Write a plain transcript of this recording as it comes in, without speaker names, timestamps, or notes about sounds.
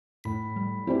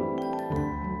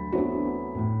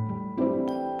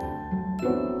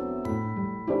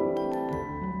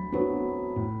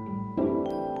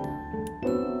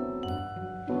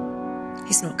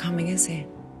He's not coming, is he?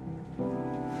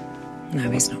 No,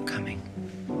 he's not coming.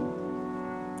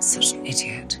 Such an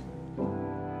idiot.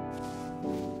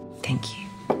 Thank you.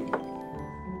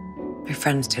 My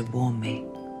friends did warn me.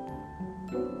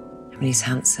 I mean, he's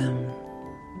handsome,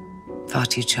 far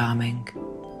too charming,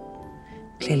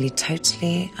 clearly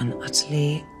totally and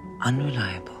utterly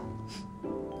unreliable.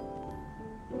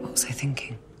 What was I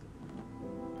thinking?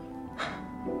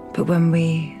 But when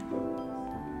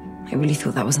I really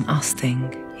thought that was an us thing,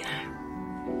 you know.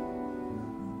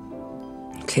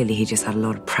 Clearly he just had a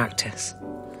lot of practice.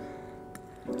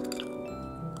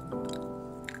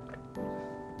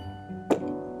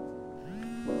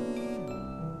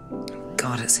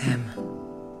 God, it's him.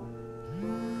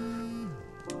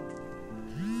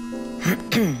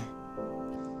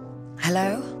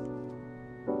 Hello?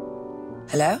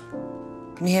 Hello?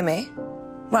 Can you hear me?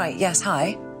 Right, yes,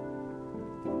 hi.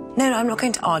 No, I'm not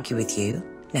going to argue with you.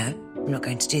 No, I'm not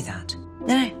going to do that.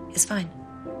 No, it's fine.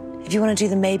 If you want to do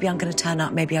the maybe I'm going to turn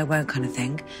up, maybe I won't kind of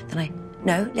thing, then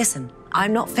No, listen,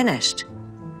 I'm not finished.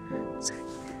 So,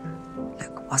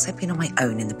 look, whilst I've been on my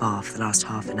own in the bar for the last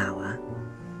half an hour,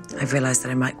 I've realised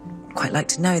that I might quite like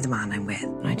to know the man I'm with.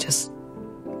 And I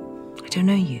don't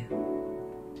know you.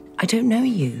 I don't know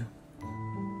you.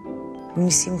 I mean,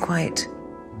 you seem quite...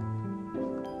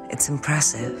 It's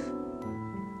impressive.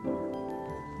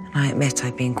 And I admit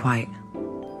I've been quite,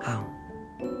 well,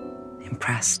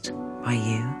 impressed by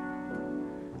you.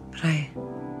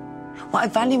 But I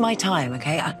value my time,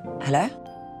 okay? Hello?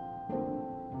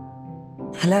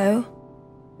 Hello?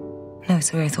 No,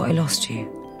 sorry, I thought I lost you.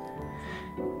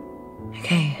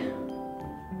 Okay.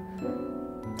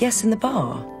 Yes, in the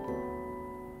bar.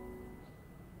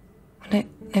 No,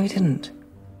 we didn't.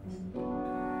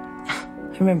 I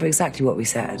remember exactly what we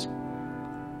said.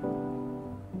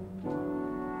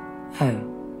 Oh.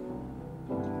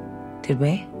 Did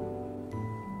we?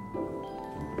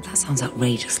 That sounds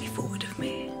outrageously forward of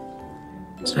me.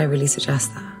 Did I really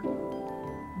suggest that?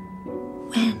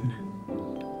 When?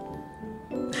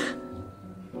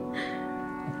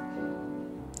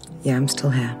 Yeah, I'm still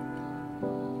here.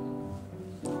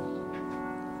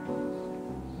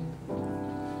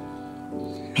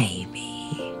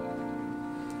 Maybe.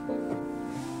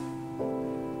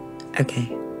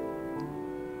 Okay.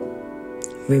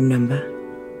 Room number?